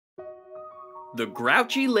The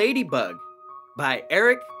Grouchy Ladybug by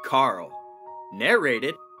EricCarle.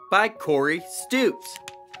 Narrated by Corey Stoops.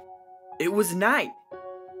 It was night,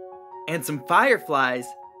 and some fireflies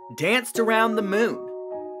danced around the moon.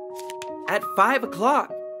 At 5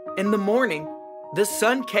 o'clock in the morning, the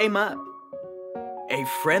sun came up. A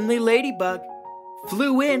friendly ladybug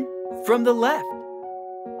flew in from the left.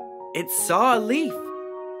 It saw a leaf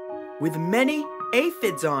with many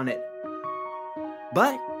aphids on it.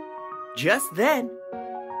 But just then,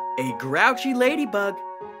 a grouchy ladybug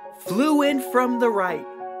flew in from the right.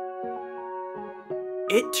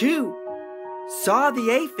 It too saw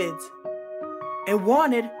the aphids and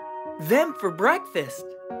wanted them for breakfast.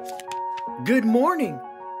 "Good morning,"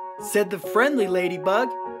 said the friendly ladybug.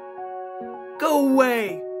 "Go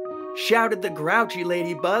away," shouted the grouchy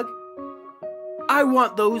ladybug. "I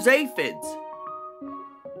want those aphids."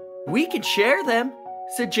 "We can share them,"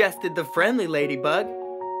 suggested the friendly ladybug.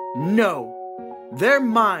 "No, they're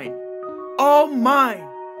mine, all mine,"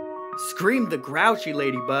 screamed the grouchy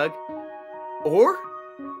ladybug. "Or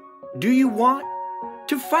do you want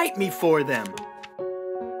to fight me for them?"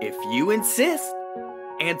 "If you insist,"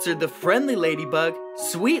 answered the friendly ladybug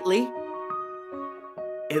sweetly.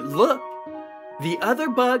 It looked the other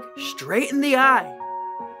bug straight in the eye.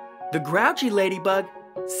 The grouchy ladybug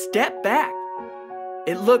stepped back.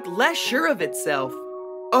 It looked less sure of itself.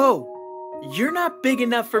 "Oh, you're not big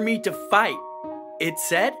enough for me to fight," it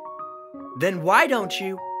said. "Then why don't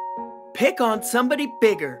you pick on somebody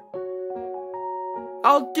bigger?"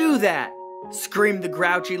 "I'll do that," screamed the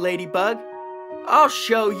grouchy ladybug. "I'll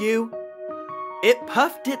show you." It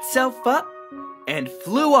puffed itself up and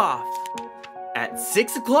flew off. At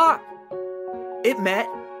 6 o'clock, it met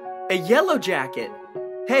a yellow jacket.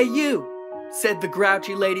 "Hey you," said the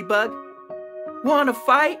grouchy ladybug. "Wanna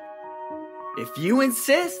fight?" "If you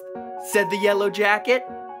insist," said the yellow jacket,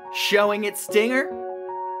 showing its stinger.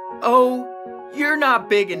 "Oh, you're not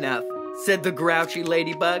big enough," said the grouchy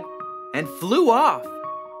ladybug, and flew off.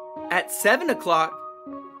 At 7 o'clock,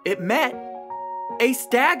 it met a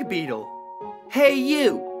stag beetle. "Hey you,"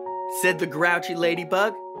 said the grouchy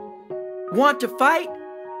ladybug. "Want to fight?"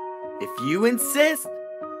 "If you insist,"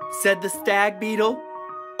 said the stag beetle,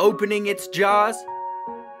 opening its jaws.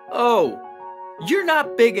 "Oh, you're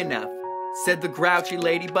not big enough," said the grouchy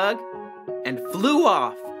ladybug, and flew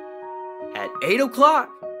off. At 8 o'clock,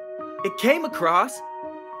 it came across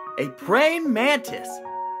a praying mantis.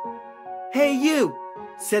 "Hey you,"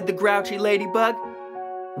 said the grouchy ladybug.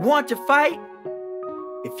 "Want to fight?"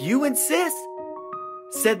 "If you insist,"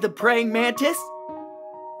 said the praying mantis,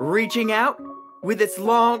 reaching out with its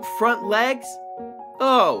long front legs.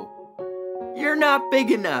 "Oh, you're not big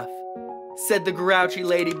enough," said the grouchy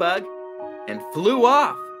ladybug, and flew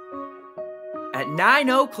off. At 9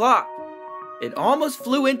 o'clock, it almost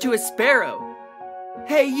flew into a sparrow.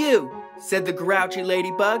 "Hey you," said the grouchy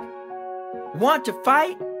ladybug. "Want to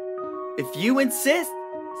fight?" "If you insist,"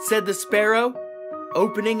 said the sparrow,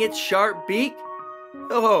 opening its sharp beak.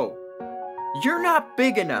 "Oh, you're not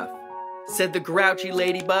big enough," said the grouchy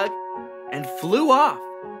ladybug, and flew off.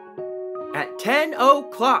 At 10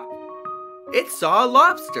 o'clock, it saw a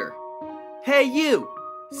lobster. "Hey you,"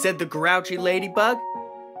 said the grouchy ladybug.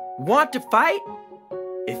 "Want to fight?"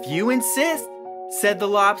 "If you insist," said the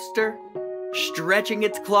lobster, stretching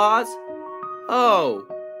its claws. "Oh,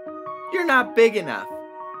 you're not big enough,"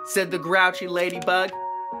 said the grouchy ladybug,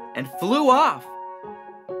 and flew off.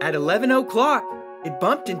 At 11 o'clock, it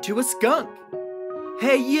bumped into a skunk.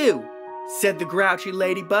 "Hey you," said the grouchy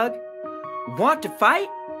ladybug. "Want to fight?"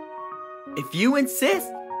 "If you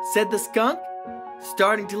insist," said the skunk,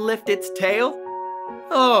 starting to lift its tail.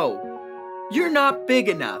 "Oh, you're not big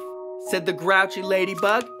enough," said the grouchy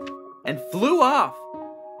ladybug, and flew off.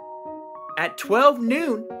 At 12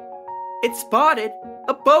 noon, it spotted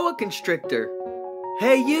a boa constrictor.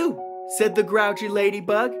 "Hey you," said the grouchy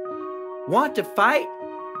ladybug. "Want to fight?"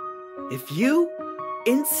 "If you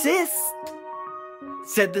insist,"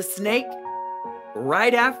 said the snake,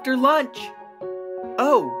 right after lunch.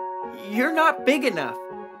 "Oh, you're not big enough,"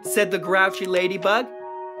 said the grouchy ladybug,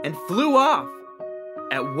 and flew off.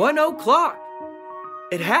 At 1 o'clock,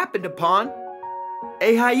 it happened upon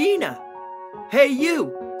a hyena. "Hey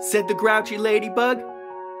you," said the grouchy ladybug.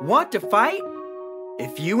 "Want to fight?"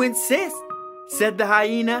 "If you insist," said the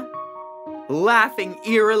hyena, laughing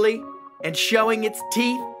eerily and showing its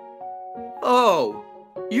teeth. "Oh,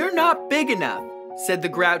 you're not big enough," said the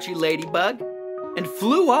grouchy ladybug, and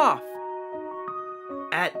flew off.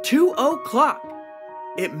 At 2 o'clock,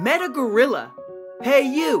 it met a gorilla. "Hey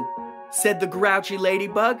you," said the grouchy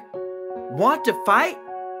ladybug. "Want to fight?"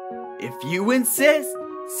 "If you insist,"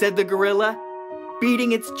 said the gorilla,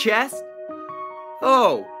 beating its chest.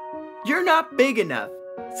 "Oh, you're not big enough,"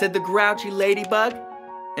 said the grouchy ladybug,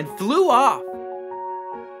 and flew off.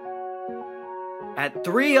 At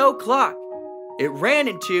 3 o'clock, it ran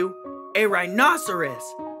into a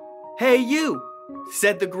rhinoceros. "Hey you,"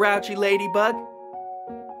 said the grouchy ladybug.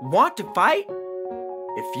 "Want to fight?"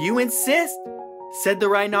 "If you insist," said the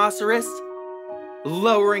rhinoceros,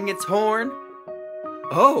 lowering its horn.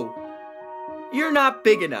 "Oh, you're not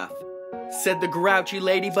big enough," said the grouchy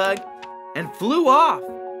ladybug, and flew off.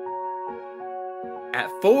 At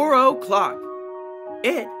 4 o'clock,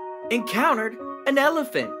 it encountered an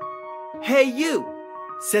elephant. "Hey you,"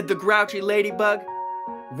 said the grouchy ladybug.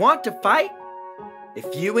 "Want to fight?"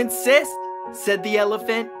 "If you insist," said the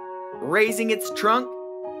elephant, raising its trunk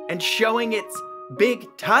and showing its big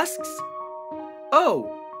tusks. "Oh,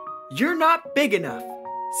 you're not big enough,"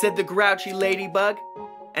 said the grouchy ladybug,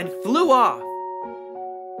 and flew off.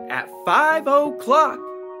 At 5 o'clock,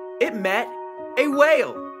 it met a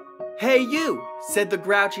whale. "Hey you," said the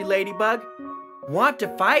grouchy ladybug. "Want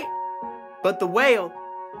to fight?" But the whale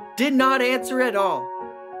did not answer at all.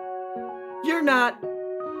 "You're not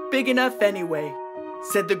big enough anyway,"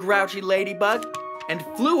 said the grouchy ladybug, and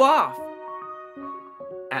flew off.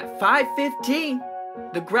 At 5:15,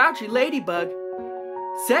 the grouchy ladybug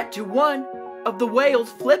said to one of the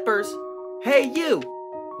whale's flippers, "Hey you,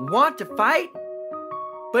 want to fight?"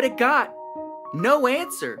 But it got no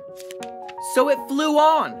answer, so it flew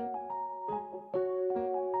on.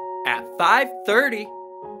 At 5:30,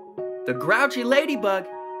 the grouchy ladybug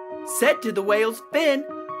said to the whale's fin,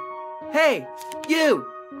 "Hey, you,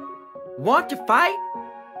 want to fight?"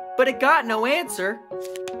 But it got no answer,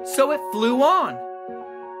 so it flew on.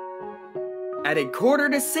 At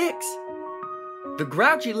 5:45, the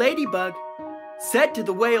grouchy ladybug said to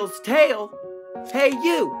the whale's tail, "Hey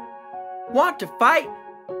you, want to fight?"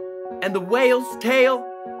 And the whale's tail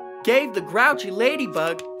gave the grouchy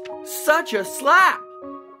ladybug such a slap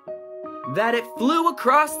that it flew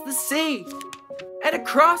across the sea and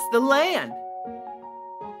across the land.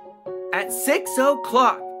 At 6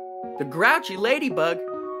 o'clock, the grouchy ladybug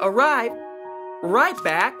arrived right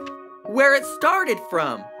back where it started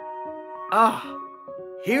from. "Ah,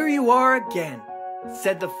 here you are again,"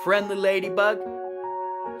 said the friendly ladybug.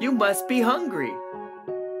 "You must be hungry.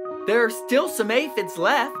 There are still some aphids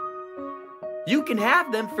left. You can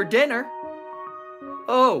have them for dinner."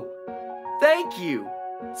 "Oh, thank you,"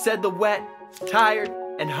 said the wet, tired,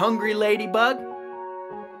 and hungry ladybug.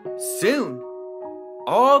 Soon,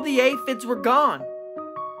 all the aphids were gone.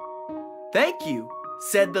 "Thank you,"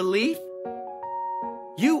 said the leaf.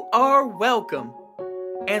 "You are welcome,"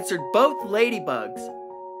 answered both ladybugs,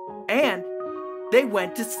 and they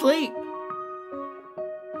went to sleep.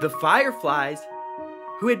 The fireflies,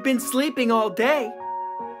 who had been sleeping all day,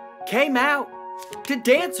 came out to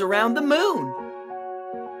dance around the moon.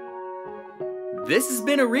 This has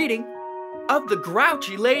been a reading of The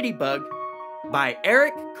Grouchy Ladybug by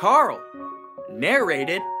EricCarle,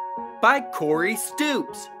 narrated by Corey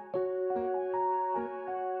Stoops.